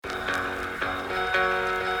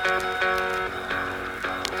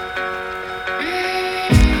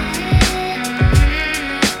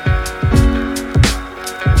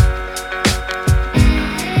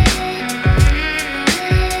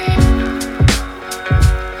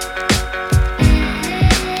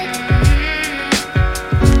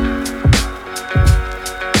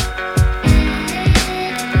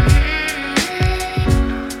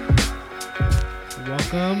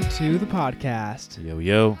podcast. Yo,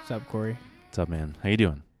 yo. What's up, Corey? What's up, man? How you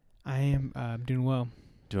doing? I am doing well.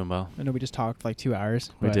 Doing well? I know we just talked for like 2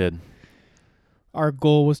 hours. We did. Our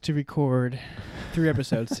goal was to record 3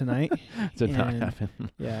 episodes tonight. Did not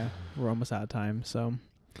happen. Yeah, we're almost out of time. So,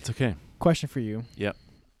 It's okay. question for you. Yep.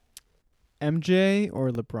 MJ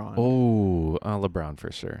or LeBron? Oh, LeBron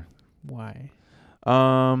for sure. Why?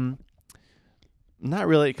 Not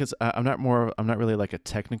really, because I'm not really like a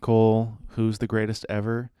technical who's the greatest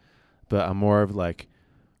ever, but I'm more of like,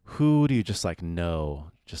 who do you just like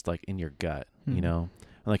know, just like in your gut, you know?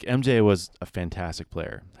 And like MJ was a fantastic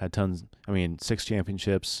player, had tons. 6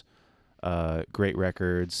 championships, great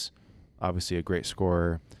records, obviously a great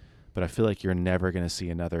scorer, but I feel like you're never gonna see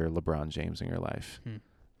another LeBron James in your life.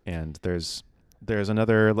 And there's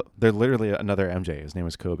literally another MJ. His name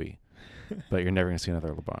is Kobe. But you're never going to see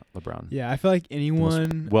another LeBron. Yeah, I feel like anyone...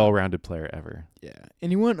 The most well-rounded player ever. Yeah.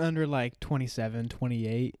 Anyone under like 27,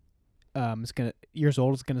 28 years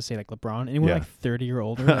old is going to say like LeBron. Anyone like 30 or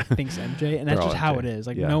older like, thinks MJ. And that's just how it is.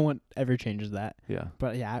 Like no one ever changes that. Yeah.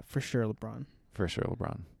 But yeah, for sure LeBron. For sure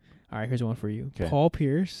LeBron. All right, here's one for you. Kay. Paul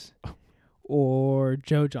Pierce or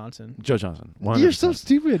Joe Johnson? Joe Johnson. 100%. You're so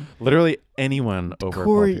stupid. Literally anyone over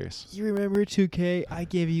Corey, Paul Pierce. You remember 2K? I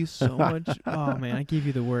gave you so much. Oh, man, I gave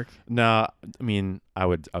you the work. No, I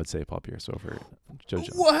would say Paul Pierce over Joe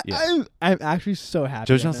Johnson. What? Yeah. I'm actually so happy.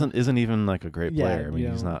 Joe Johnson isn't even like a great player.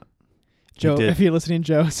 He's not. Joe, if you're listening,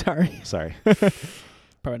 Joe, sorry. Sorry.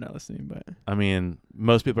 Probably not listening, but.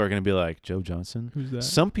 Most people are going to be like, Joe Johnson? Who's that?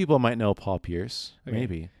 Some people might know Paul Pierce. Okay.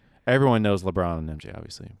 Maybe. Everyone knows LeBron and MJ,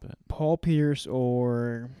 obviously, but Paul Pierce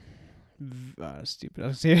or stupid. I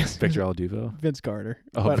was saying Victor Oladipo, Vince Carter.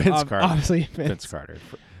 Oh, but Vince Carter. Obviously, Vince Carter.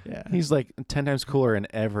 Yeah, he's like 10 times cooler in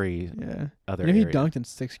every other area. He dunked in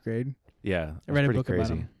 6th grade. Yeah, I read a book crazy. about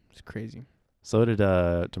him. It's crazy. So did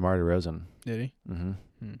DeMar DeRozan. Did he?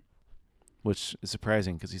 Mm-hmm. Which is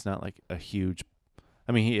surprising because he's not like a huge.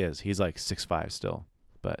 He is. He's like 6'5" still,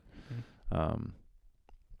 but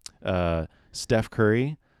Steph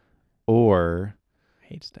Curry. Or I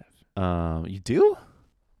hate Steph. You do?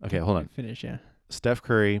 Okay, hold on. Finish, yeah. Steph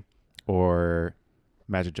Curry or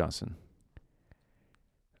Magic Johnson?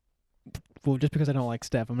 Well, just because I don't like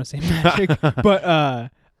Steph, I'm gonna say Magic. But I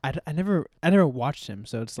never watched him,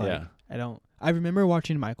 so it's like I don't. I remember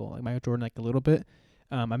watching Michael Jordan like a little bit.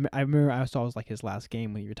 I remember I saw like his last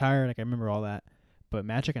game when he retired. Like I remember all that. But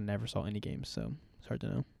Magic, I never saw any games, so it's hard to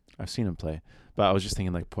know. I've seen him play, but I was just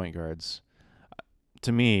thinking like point guards.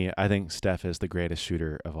 To me, I think Steph is the greatest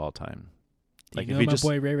shooter of all time. Like you know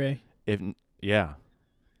boy Ray.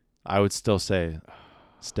 I would still say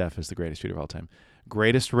Steph is the greatest shooter of all time.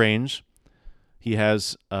 Greatest range. He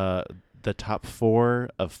has the top 4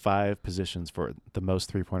 of 5 positions for the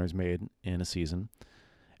most 3-pointers made in a season,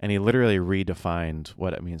 and he literally redefined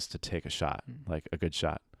what it means to take a shot, like a good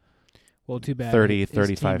shot. Well, too bad. 30, his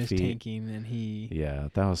 35 team is feet. tanking and Yeah,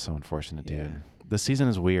 that was so unfortunate, dude. Yeah. The season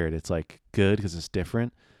is weird. It's like good because it's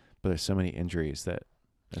different, but there's so many injuries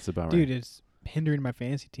that's a bummer. Dude, it's hindering my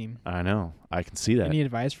fantasy team. I know. I can see that. Any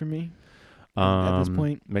advice from me at this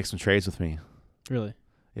point? Make some trades with me. Really?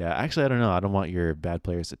 Yeah, actually, I don't know. I don't want your bad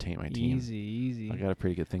players to taint my team. Easy. I got a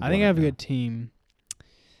pretty good thing. I think I have a good team.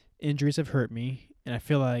 Injuries have hurt me, and I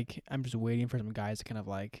feel like I'm just waiting for some guys to kind of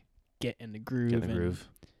like get in the groove.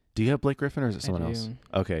 Do you have Blake Griffin or is it someone else?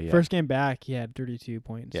 Okay, yeah. First game back, he had 32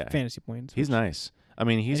 points, fantasy points. He's nice.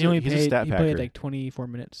 He's a stat packer. He played like 24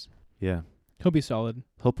 minutes. Yeah. He'll be solid.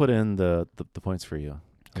 He'll put in the points for you.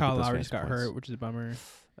 Kyle Lowry just got hurt, which is a bummer.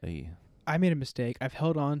 Hey. I made a mistake. I've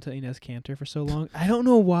held on to Enes Kanter for so long. I don't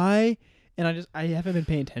know why, and I haven't been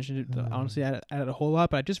paying attention to honestly at it a whole lot,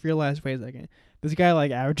 but I just realized, wait a second, this guy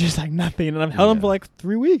like averages like nothing, and I've held him for like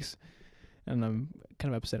 3 weeks, and I'm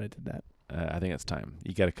kind of upset I did that. I think it's time.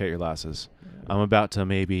 You got to cut your losses. Yeah. I'm about to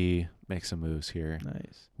maybe make some moves here.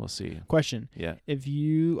 Nice. We'll see. Question. Yeah. If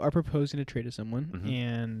you are proposing to trade to someone,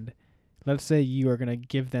 and let's say you are going to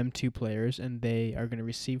give them 2 players and they are going to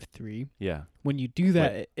receive 3. Yeah. When you do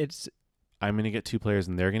that, it's... I'm going to get 2 players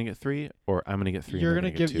and they're going to get 3, or I'm going to get 3 you're and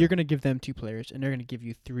they're going to get 2? You're going to give them 2 players and they're going to give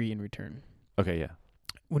you 3 in return. Okay, yeah.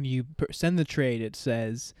 When you send the trade, it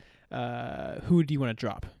says, who do you want to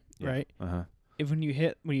drop, right? Uh-huh. If when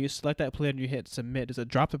you select that player and you hit submit, does it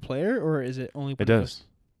drop the player or is it only? It does.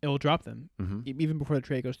 It will drop them even before the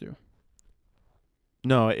trade goes through.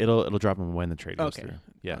 No, it'll drop them when the trade goes through.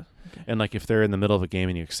 Yeah, okay. And like if they're in the middle of a game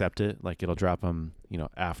and you accept it, like it'll drop them,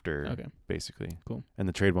 after. Basically. Cool. And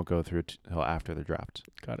the trade won't go through until after they're dropped.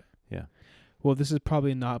 Got it. Yeah. Well, this is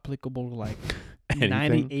probably not applicable to like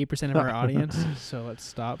 98% of our audience, so let's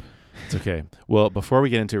stop. It's okay. Well, before we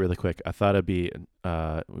get into it really quick, I thought it'd be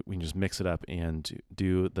we can just mix it up and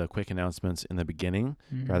do the quick announcements in the beginning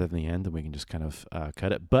rather than the end, and we can just kind of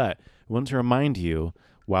cut it. But I want to remind you,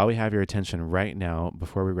 while we have your attention right now,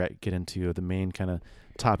 before we get into the main kind of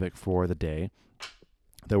topic for the day,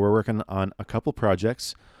 that we're working on a couple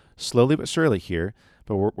projects, slowly but surely here,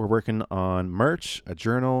 but we're working on merch, a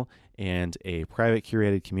journal, and a private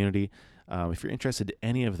curated community. If you're interested in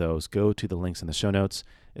any of those, go to the links in the show notes.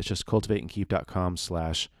 It's just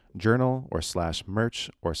cultivateandkeep.com/journal or /merch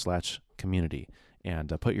or /community.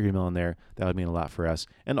 And put your email in there. That would mean a lot for us.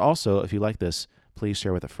 And also, if you like this, please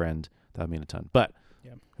share with a friend. That would mean a ton. But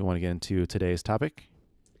we want to get into today's topic.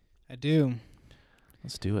 I do.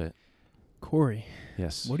 Let's do it. Corey.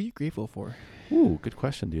 Yes. What are you grateful for? Ooh, good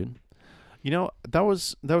question, dude. That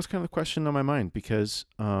was kind of the question on my mind because,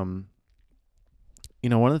 one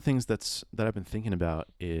of the things that I've been thinking about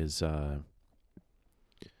is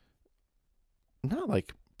not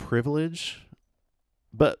like privilege,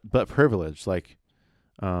 but privilege, like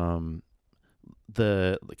the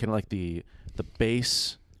kind of like the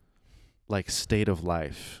base like state of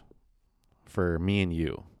life for me and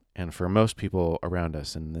you and for most people around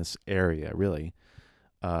us in this area, really.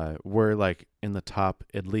 We're like in the top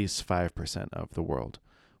at least 5% of the world,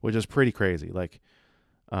 which is pretty crazy. Like,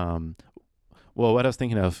 well, what I was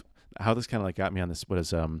thinking of, how this kind of like got me on this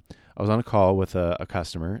was, I was on a call with a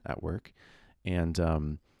customer at work, and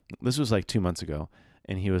this was like 2 months ago,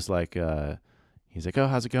 and he was like, he's like, "Oh,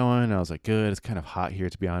 how's it going?" And I was like, "Good. It's kind of hot here,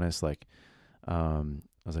 to be honest." Like, I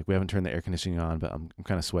was like, "We haven't turned the air conditioning on, but I'm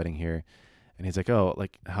kind of sweating here." And he's like, "Oh,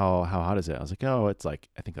 like how hot is it?" I was like, "Oh, it's like,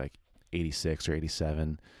 I think like 86 or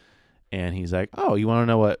 87. And he's like, "Oh, you want to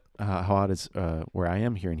know what how hot is where I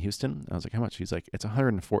am here in Houston?" I was like, "How much?" He's like, "It's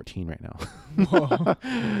 114 right now." Whoa.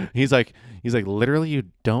 He's like, literally, you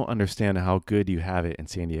don't understand how good you have it in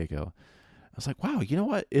San Diego. I was like, "Wow, you know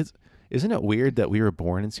what? Isn't it weird that we were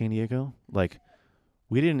born in San Diego? Like,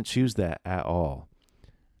 we didn't choose that at all."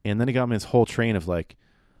 And then he got me this whole train of like,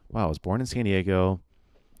 "Wow, I was born in San Diego.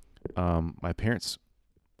 My parents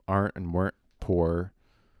weren't poor.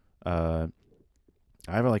 I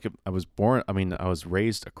was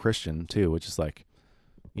raised a Christian too, which is like,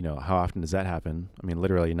 how often does that happen? I mean,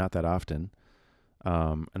 literally not that often.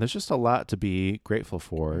 And there's just a lot to be grateful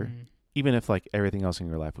for, even if like everything else in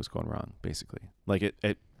your life was going wrong, basically. Like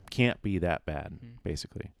it can't be that bad,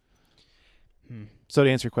 basically. So to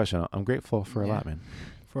answer your question, I'm grateful for a lot, man.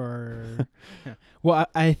 Well,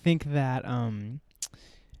 I think that,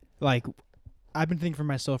 like I've been thinking for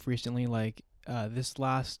myself recently, like, this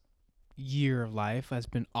last year of life has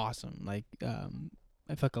been awesome. Like, I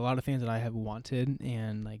feel like a lot of things that I have wanted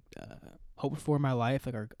and like hoped for in my life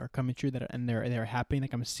like are coming true, and they're happening.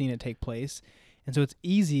 Like, I'm seeing it take place, and so it's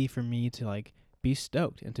easy for me to like be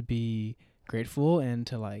stoked and to be grateful and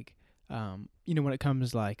to like when it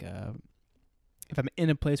comes like if I'm in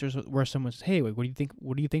a place where someone says, "Hey, what do you think?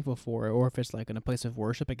 What are you thankful for?" Or if it's like in a place of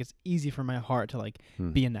worship, like it's easy for my heart to like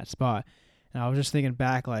be in that spot. And I was just thinking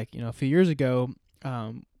back, like, a few years ago,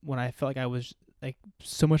 when I felt like I was like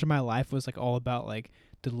so much of my life was like all about like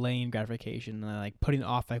delaying gratification and like putting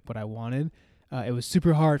off like what I wanted. It was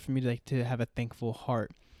super hard for me to have a thankful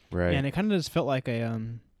heart. Right. And it kind of just felt like a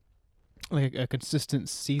consistent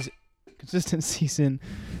season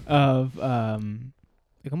of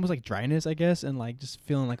like almost like dryness, I guess, and like just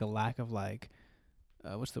feeling like a lack of like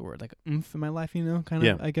what's the word, like oomph in my life, kind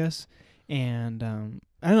of, I guess. And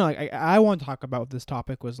I don't know, like I want to talk about this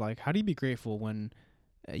topic was like, how do you be grateful when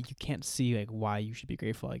you can't see like why you should be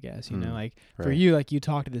grateful, I guess, like right. For you, like you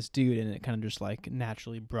talked to this dude and it kind of just like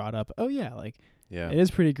naturally brought up, oh yeah, like it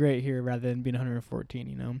is pretty great here rather than being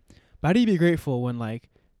 114, but how do you be grateful when like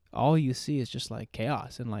all you see is just like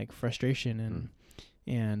chaos and like frustration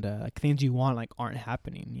and like things you want like aren't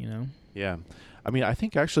happening, Yeah. I mean, I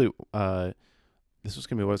think actually this was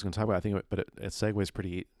going to be what I was going to talk about, I think, but it segues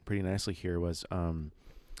pretty nicely here, was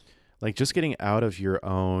like just getting out of your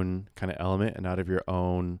own kind of element and out of your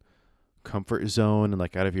own comfort zone and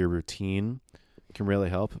like out of your routine can really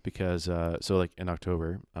help, because so like in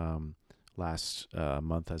October last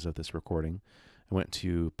month, as of this recording, I went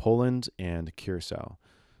to Poland and Curacao,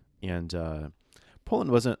 and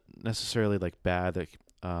Poland wasn't necessarily like bad. Like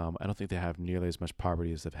I don't think they have nearly as much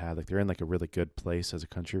poverty as they've had. Like they're in like a really good place as a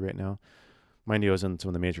country right now. Mind you, I was in some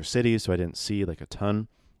of the major cities, so I didn't see like a ton.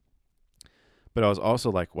 But I was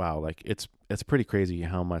also like, wow, like it's pretty crazy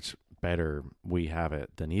how much better we have it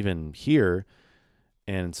than even here.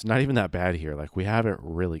 And it's not even that bad here. Like we have it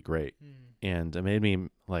really great. And it made me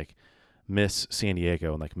like miss San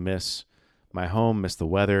Diego and like miss my home, miss the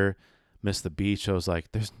weather, miss the beach. I was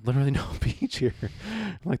like, there's literally no beach here.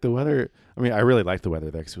 Like the weather, I mean, I really liked the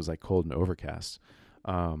weather there because it was like cold and overcast.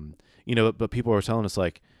 But people were telling us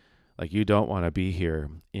like you don't want to be here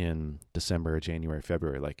in December, January,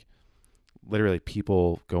 February. Like literally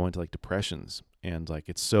people go into like depressions, and like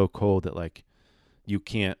it's so cold that like you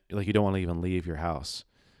can't, like you don't want to even leave your house.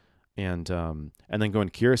 And then going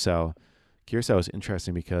to Curacao is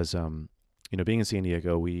interesting because being in San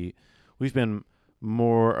Diego, we've been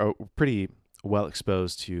more pretty well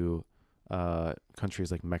exposed to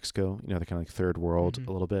countries like Mexico, the kind of like third world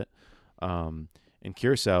a little bit. And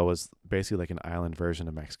Curacao was basically like an island version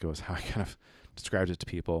of Mexico, is how I kind of described it to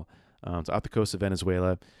people. It's off the coast of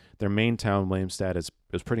Venezuela. Their main town, Williamstad, is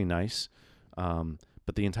pretty nice,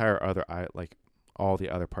 but the entire all the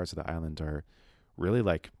other parts of the island are really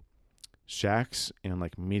like shacks and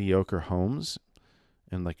like mediocre homes,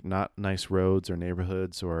 and like not nice roads or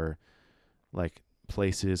neighborhoods, or like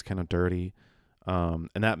places kind of dirty. And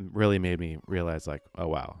that really made me realize like, oh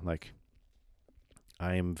wow, like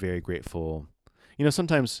I am very grateful.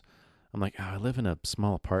 Sometimes I'm like, I live in a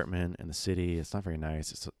small apartment in the city. It's not very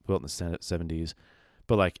nice. It's built in the 70s,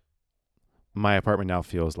 but like my apartment now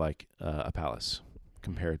feels like a palace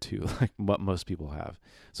compared to like what most people have.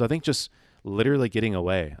 So I think just literally getting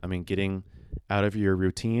away. I mean, getting out of your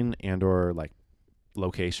routine and or like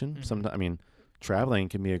location. Mm-hmm. Sometimes, I mean, traveling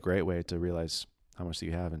can be a great way to realize how much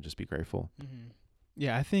you have and just be grateful. Mm-hmm.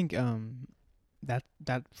 Yeah, I think that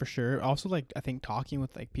for sure. Also, like I think talking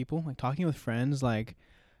with like people, like talking with friends, like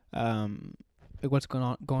what's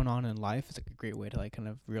going on in life is like a great way to like kind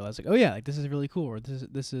of realize like, oh yeah, like this is really cool, or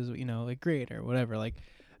this is like great or whatever. Like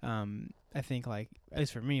I think like, at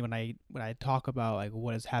least for me, when I talk about like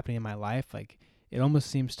what is happening in my life, like it almost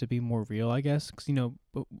seems to be more real, I guess, because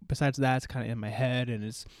besides that, it's kind of in my head and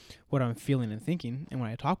it's what I'm feeling and thinking. And when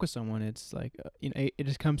I talk with someone, it's like it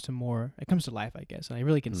just comes to life, I guess, and I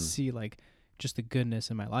really can see like just the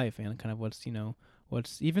goodness in my life and kind of what's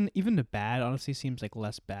even the bad honestly seems like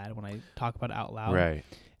less bad when I talk about it out loud. Right.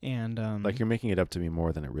 And like you're making it up to be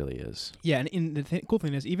more than it really is. Yeah, and the cool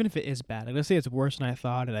thing is, even if it is bad, like let's say it's worse than I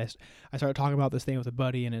thought, and I started talking about this thing with a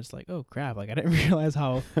buddy, and it's like, oh crap, like I didn't realize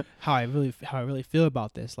how I really feel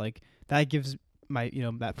about this. Like that gives my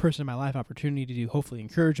that person in my life opportunity to hopefully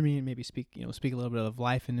encourage me and maybe speak a little bit of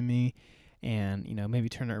life into me, and maybe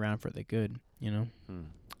turn it around for the good.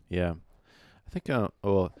 Yeah, I think.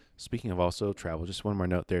 Speaking of also travel, just one more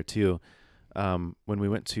note there too. When we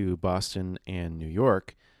went to Boston and New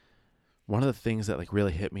York, one of the things that like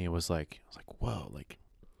really hit me was like, I was like, whoa, like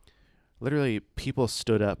literally people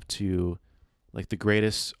stood up to like the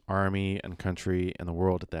greatest army and country in the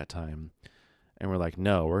world at that time. And we're like,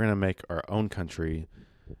 no, we're going to make our own country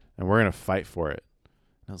and we're going to fight for it.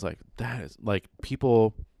 And I was like, that is like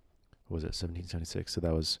people, what was it, 1776? So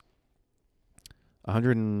that was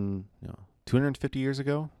 250 years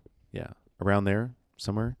ago. Yeah. Around there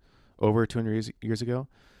somewhere, over 200 years ago.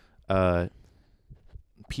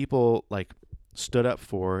 People like stood up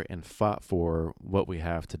for and fought for what we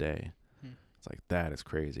have today. It's like, that is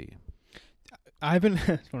crazy. I've been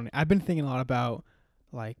thinking a lot about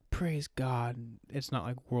like, praise God, it's not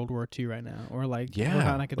like World War II right now, or like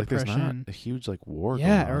not like a depression, there's not a huge like war.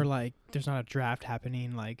 Yeah, or like there's not a draft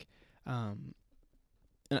happening. Like, and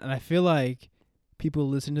I feel like people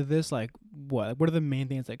listen to this like, what are the main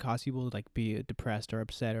things that cause people to like be depressed or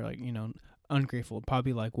upset or like ungrateful?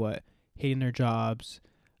 Probably like what, hating their jobs.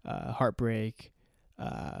 Heartbreak,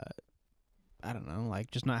 I don't know, like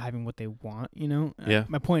just not having what they want, Yeah.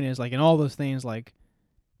 My point is like in all those things, like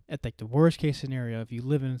at like the worst case scenario, if you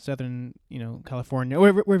live in Southern, California,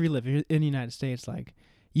 or wherever you live, you're in the United States, like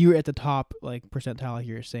you're at the top like percentile, like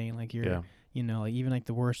you're saying, like you're, like even like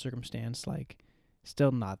the worst circumstance, like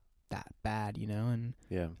still not that bad, and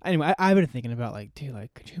anyway, I've been thinking about like, dude,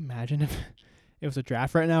 like could you imagine if it was a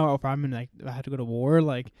draft right now, or if I'm in like, if I had to go to war,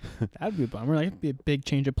 like that'd be a bummer. Like it'd be a big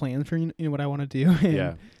change of plans for what I want to do.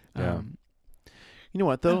 And, yeah. You know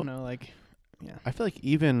what though? I don't know, like, yeah. I feel like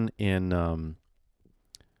even in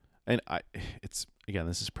it's again,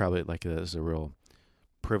 this is probably like this is a real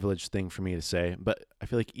privileged thing for me to say, but I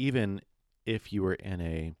feel like even if you were in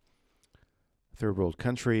a third world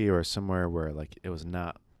country or somewhere where like it was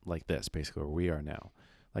not like this, basically where we are now,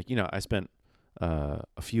 like I spent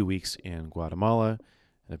a few weeks in Guatemala,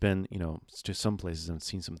 and I've been, to some places and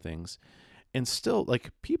seen some things, and still like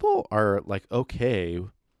people are like okay,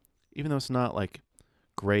 even though it's not like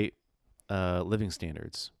great living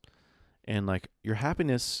standards, and like your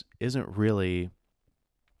happiness isn't really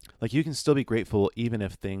like, you can still be grateful even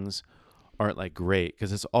if things aren't like great,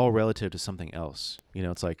 because it's all relative to something else.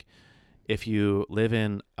 It's like if you live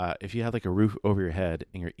in, if you have like a roof over your head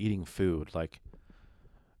and you're eating food, like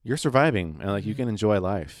you're surviving and like you can enjoy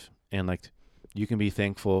life and like you can be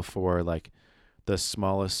thankful for like the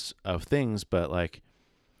smallest of things, but like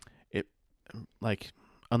it, like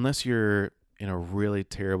unless you're in a really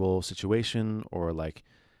terrible situation or like,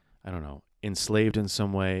 I don't know, enslaved in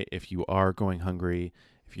some way, if you are going hungry,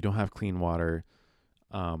 if you don't have clean water,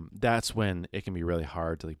 that's when it can be really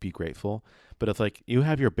hard to like be grateful. But if like you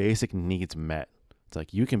have your basic needs met, it's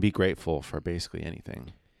like you can be grateful for basically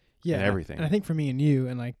anything. Yeah, and everything. And I think for me and you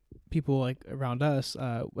and like people like around us,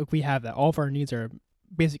 like we have that. All of our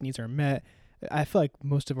basic needs are met. I feel like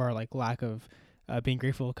most of our like lack of being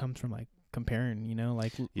grateful comes from like comparing, you know,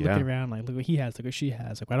 like looking around, like look what he has, look what she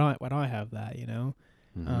has, like why don't I have that, you know?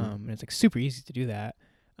 And it's like super easy to do that.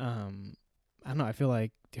 I don't know. I feel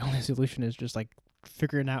like the only solution is just like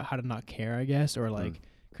figuring out how to not care, I guess, or like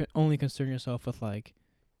only concern yourself with like,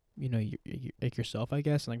 you know, like yourself, I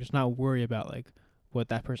guess, and like just not worry about like what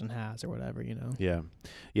that person has or whatever, you know? Yeah.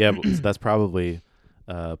 But that's probably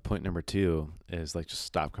point number 2 is like just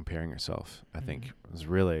stop comparing yourself. I think is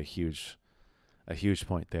really a huge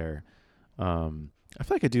point there. I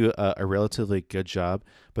feel like I do a relatively good job,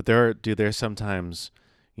 but there's sometimes,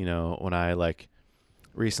 you know, when I like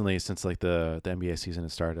recently, since like the NBA season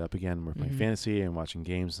has started up again, we're playing fantasy and watching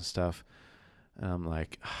games and stuff.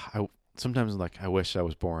 Like sometimes like I wish I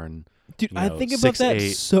was born. Dude, I think about that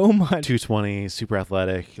so much. 220, super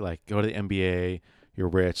athletic, like go to the NBA, you're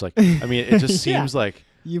rich. Like, I mean, it just seems like,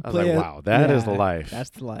 I was like, wow, that is the life. That's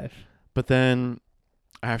the life. But then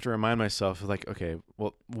I have to remind myself, like, okay,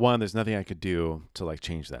 well, one, there's nothing I could do to like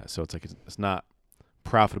change that. So it's like, it's not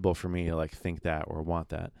profitable for me to like think that or want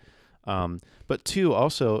that. But 2,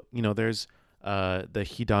 also, you know, there's the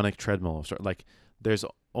hedonic treadmill. So like there's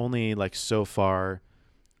only like so far,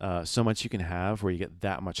 so much you can have where you get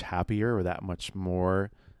that much happier or that much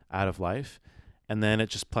more out of life. And then it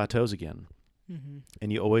just plateaus again.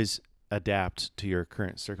 And you always adapt to your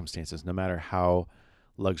current circumstances, no matter how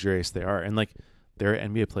luxurious they are. And like there are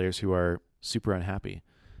NBA players who are super unhappy.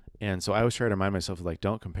 And so I always try to remind myself, like,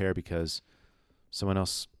 don't compare, because someone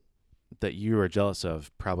else that you are jealous of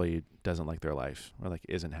probably doesn't like their life or like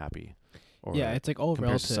isn't happy. Or yeah, it's like all compares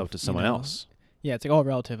relative. Yourself to someone else. Yeah, it's like all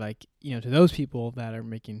relative. Like, you know, to those people that are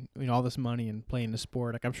making, you know, all this money and playing the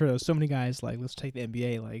sport. Like, I'm sure there's so many guys, like, let's take the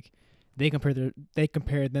NBA, like they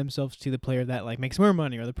compare themselves to the player that like makes more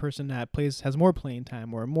money, or the person that has more playing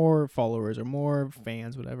time or more followers or more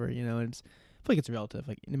fans, whatever, you know. I feel like it's relative.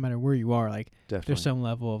 Like, no matter where you are, like Definitely. There's some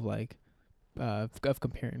level of like of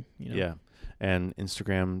comparing, you know. Yeah. And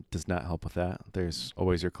Instagram does not help with that. There's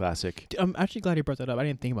always your classic. I'm actually glad you brought that up. I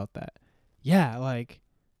didn't think about that. Yeah, like,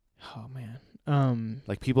 oh man.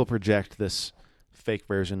 Like people project this fake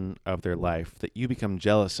version of their life that you become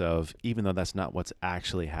jealous of, even though that's not what's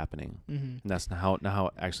actually happening. And that's not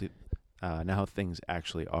how things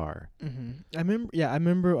actually are. I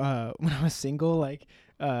remember when I was single, like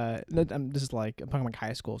this is like, I'm talking like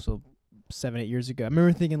high school, so 7-8 years ago. I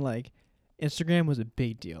remember thinking like Instagram was a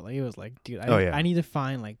big deal. Like, it was like, dude, I need to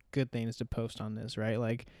find like good things to post on this, right?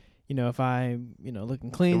 Like, you know, if I'm, you know,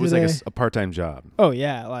 looking clean, it was today, like a part-time job. Oh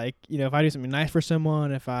yeah, like, you know, if I do something nice for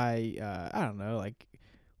someone, if I don't know, like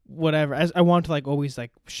whatever. I want to like always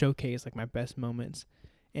like showcase like my best moments,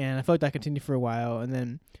 and I feel like that continued for a while, and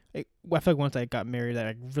then I feel like once I got married, that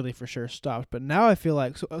I really for sure stopped. But now I feel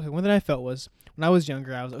like, one thing I felt was when I was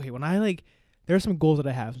younger, I was okay. When I like, there are some goals that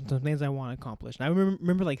I have, some things I want to accomplish, and I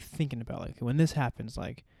remember like thinking about like, when this happens,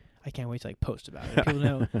 like, I can't wait to like post about it. People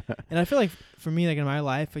know. And I feel like for me, like in my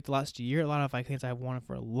life, like the last year, a lot of like things I've wanted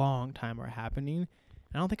for a long time are happening. And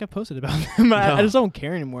I don't think I've posted about them. No. I just don't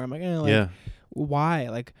care anymore. I'm like, why?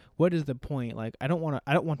 Like, what is the point? Like, I don't want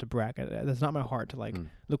to brag. That's not my heart to like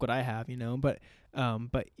look what I have, you know. But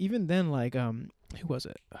even then, like, who was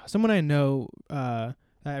it? Someone I know that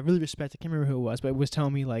I really respect. I can't remember who it was, but it was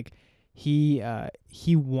telling me like, he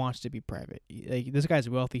wants to be private. Like, this guy's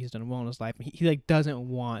wealthy, he's done well in his life, and he like doesn't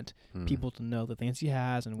want people to know the things he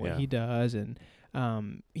has and what he does, and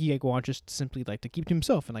he like wants just simply like to keep to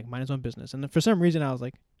himself and like mind his own business. And for some reason I was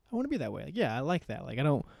like, I want to be that way. Like, yeah, I like that. Like, I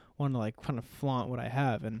don't want to like kind of flaunt what I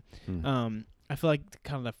have. And I feel like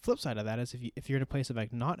kind of the flip side of that is if you're in a place of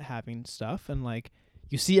like not having stuff, and like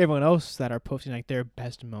you see everyone else that are posting like their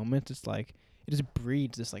best moments, it's like it just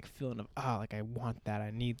breeds this like feeling of like I want that,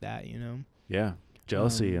 I need that, you know. Yeah,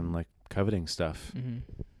 jealousy and like coveting stuff.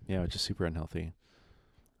 Yeah, it's just super unhealthy.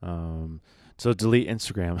 So delete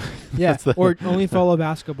Instagram. Yeah, or only follow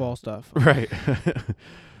basketball stuff. Right.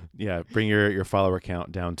 Yeah, bring your follower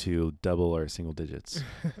count down to double or single digits.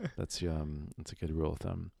 That's a good rule of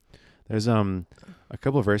thumb. There's a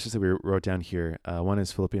couple of verses that we wrote down here. One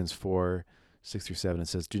is Philippians 4:6-7. It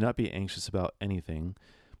says, "Do not be anxious about anything,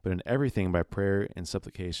 but in everything by prayer and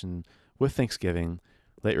supplication with thanksgiving,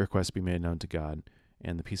 let your requests be made known to God,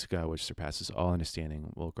 and the peace of God, which surpasses all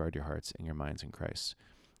understanding, will guard your hearts and your minds in Christ."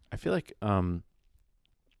 I feel like one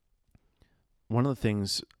of the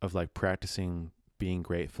things of like practicing being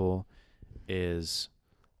grateful is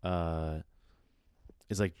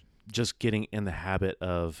like just getting in the habit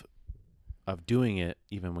of doing it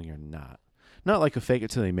even when you're not like a fake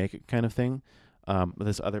it till you make it kind of thing. But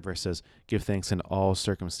this other verse says, "Give thanks in all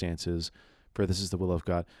circumstances, for this is the will of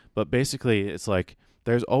God." But basically it's like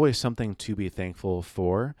there's always something to be thankful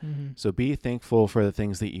for. Mm-hmm. So be thankful for the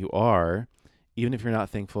things that you are, even if you're not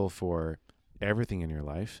thankful for everything in your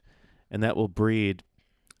life, and that will breed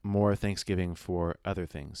more thanksgiving for other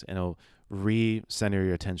things, and it'll recenter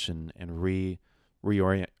your attention and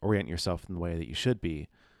reorient yourself in the way that you should be.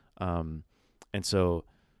 And so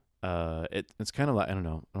it's kind of like, I don't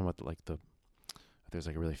know what there's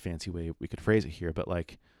like a really fancy way we could phrase it here, but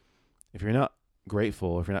like if you're not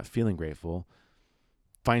grateful, if you're not feeling grateful,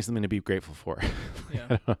 find something to be grateful for.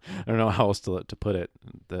 Yeah. I don't know how else to put it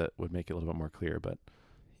that would make it a little bit more clear, but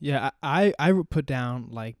yeah, I would put down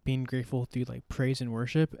like being grateful through like praise and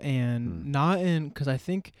worship, and not in, because I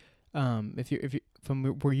think if you from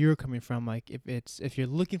where you're coming from, like if you're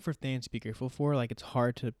looking for things to be grateful for, like it's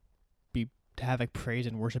hard to have like praise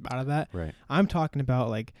and worship out of that. Right. I'm talking about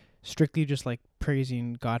like strictly just like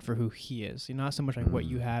praising God for who He is. You're not so much like what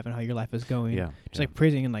you have and how your life is going. Yeah. Just like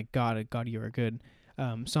praising and like God, you are good.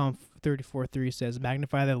 Psalm 34:3 says,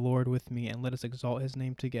 "Magnify the Lord with me, and let us exalt His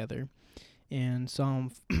name together." And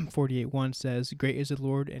Psalm 48:1 says, "Great is the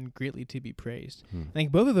Lord, and greatly to be praised." I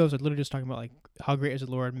think both of those are literally just talking about like how great is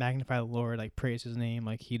the Lord, magnify the Lord, like praise His name,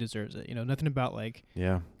 like He deserves it. Nothing about like,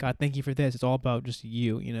 God, thank you for this. It's all about just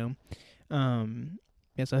you.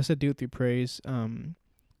 So I said do it through praise. And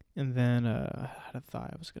then I had a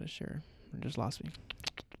thought I was gonna share. It just lost me.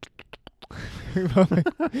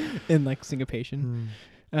 In like syncopation.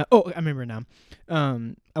 I remember now.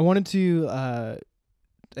 I wanted to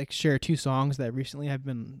like share 2 songs that recently have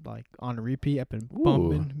been like on a repeat. I've been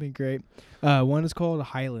bumping, been great. One is called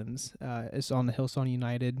Highlands. It's on the Hillsong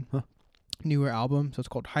United newer album, so it's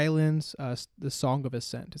called Highlands. The Song of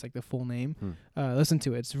Ascent is like the full name. Listen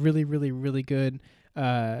to it; it's really, really, really good.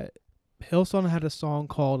 Hillsong had a song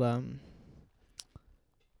called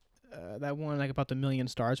that one like about the million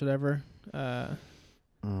stars, whatever. You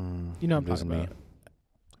know what I'm talking about.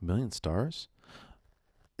 A million stars?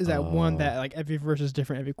 Is that one that like every verse is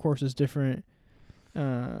different, every chorus is different?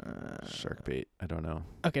 Shark bait. I don't know.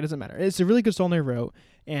 Okay, it doesn't matter. It's a really good song they wrote,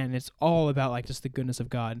 and it's all about like just the goodness of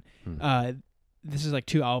God. This is like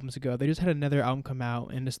 2 albums ago. They just had another album come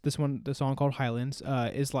out, and this one, the song called Highlands,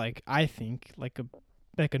 is like, I think like a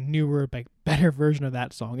newer, like better version of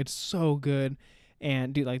that song. It's so good,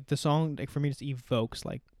 and dude, like the song, like for me, just evokes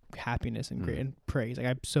like happiness and great and praise.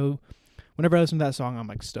 Like whenever I listen to that song, I'm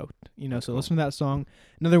like stoked. So cool. Listen to that song.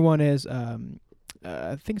 Another one is I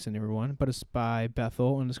think it's a newer one, but it's by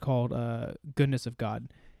Bethel, and it's called Goodness of God,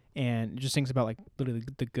 and it just sings about like literally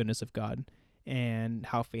the goodness of God and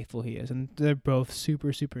how faithful He is, and they're both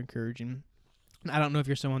super, super encouraging. And I don't know if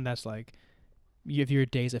you're someone that's like, if your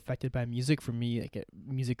day is affected by music. For me, like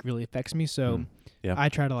music really affects me, so I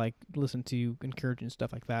try to like listen to encouraging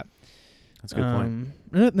stuff like that. That's a good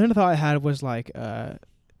point. Another thought I had was like our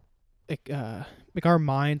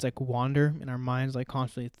minds like wander, and our minds like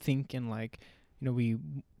constantly think, and like we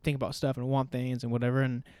think about stuff and want things and whatever.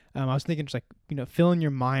 And I was thinking just like, filling your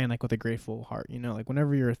mind like with a grateful heart, like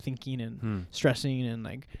whenever you're thinking and stressing and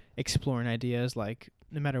like exploring ideas, like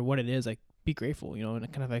no matter what it is, like be grateful,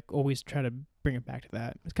 and kind of like always try to bring it back to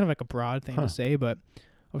that. It's kind of like a broad thing to say, but I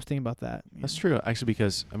was thinking about that. That's true, actually,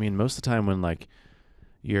 because I mean, most of the time when like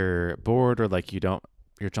you're bored or like you're trying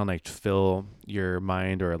to like fill your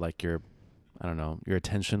mind or like your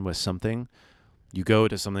attention with something, you go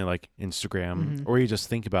to something like Instagram, or you just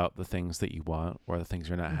think about the things that you want or the things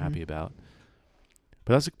you're not happy about.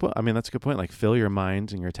 But that's a good point. Like fill your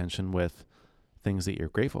mind and your attention with things that you're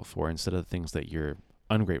grateful for instead of the things that you're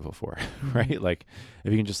ungrateful for, right? Like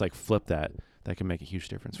if you can just like flip that can make a huge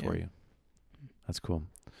difference for you. That's cool.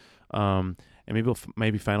 And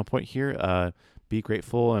maybe final point here, be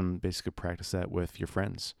grateful and basically practice that with your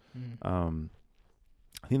friends. I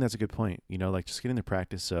think that's a good point. Like just getting the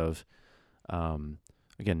practice of,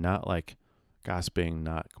 again, not like gossiping,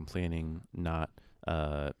 not complaining, not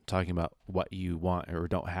talking about what you want or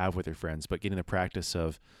don't have with your friends, but getting the practice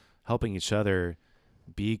of helping each other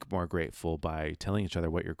be more grateful by telling each other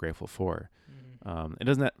what you're grateful for. It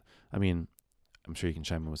doesn't. I'm sure you can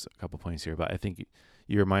chime in with a couple points here, but I think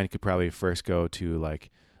your mind could probably first go to like,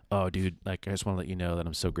 oh, dude, like I just want to let you know that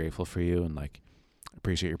I'm so grateful for you and like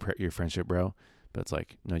appreciate your friendship, bro. But it's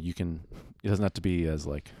like, no, you can. It doesn't have to be as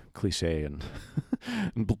like cliche and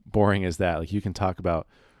boring as that. Like you can talk about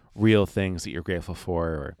real things that you're grateful for,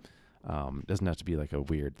 or it doesn't have to be like a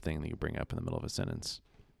weird thing that you bring up in the middle of a sentence.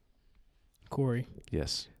 Corey.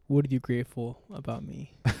 Yes. What are you grateful about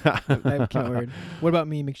me? I can't word. What about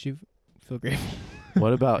me makes you feel grateful?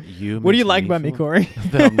 What about you? What do you like about me, Corey?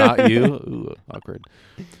 That I'm not you. Ooh, awkward.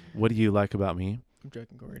 What do you like about me? I'm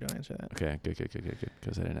joking, Corey. Don't answer that. Okay, good.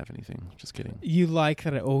 Because I didn't have anything. Just kidding. You like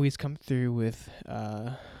that I always come through with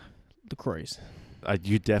LaCroix.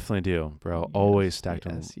 You definitely do, bro. Yes, always stacked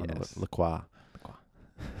on yes. La Croix.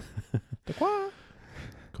 LaCroix.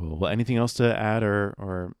 Cool. Well, anything else to add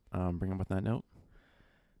or bring up on that note?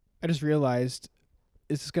 I just realized,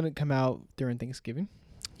 is this going to come out during Thanksgiving?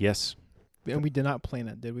 Yes. And we did not plan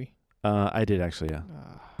it, did we? I did actually,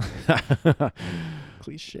 yeah.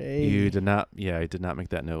 Cliche. You did not. Yeah, I did not make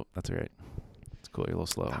that note. That's all right. It's cool. You're a little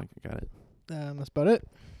slow. I got it. That's about it.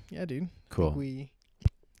 Yeah, dude. Cool. I think we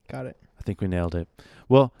got it. I think we nailed it.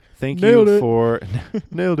 Well, thank Nailed you it. for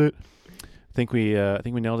nailed it. I think we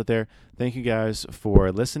nailed it there. Thank you guys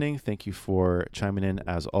for listening. Thank you for chiming in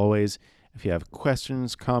as always. If you have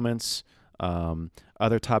questions, comments,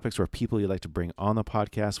 other topics or people you'd like to bring on the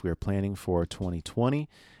podcast, we are planning for 2020.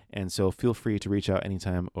 And so feel free to reach out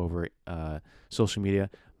anytime over social media.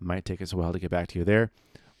 Might take us a while to get back to you there.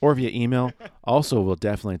 Or via email. Also will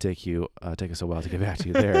definitely take us a while to get back to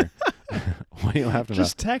you there. What do you laugh about?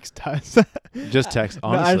 Just text us. Just text,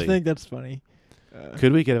 honestly. No, I think that's funny.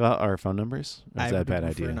 Could we get out our phone numbers? Or is I that a would bad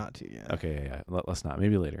prefer idea? not to, yeah. Okay, yeah. Let's not.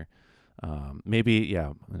 Maybe later. Maybe,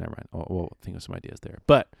 yeah. Never mind. We'll think of some ideas there.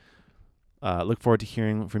 But look forward to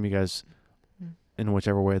hearing from you guys in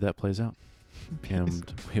whichever way that plays out.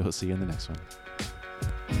 And we will see you in the next one.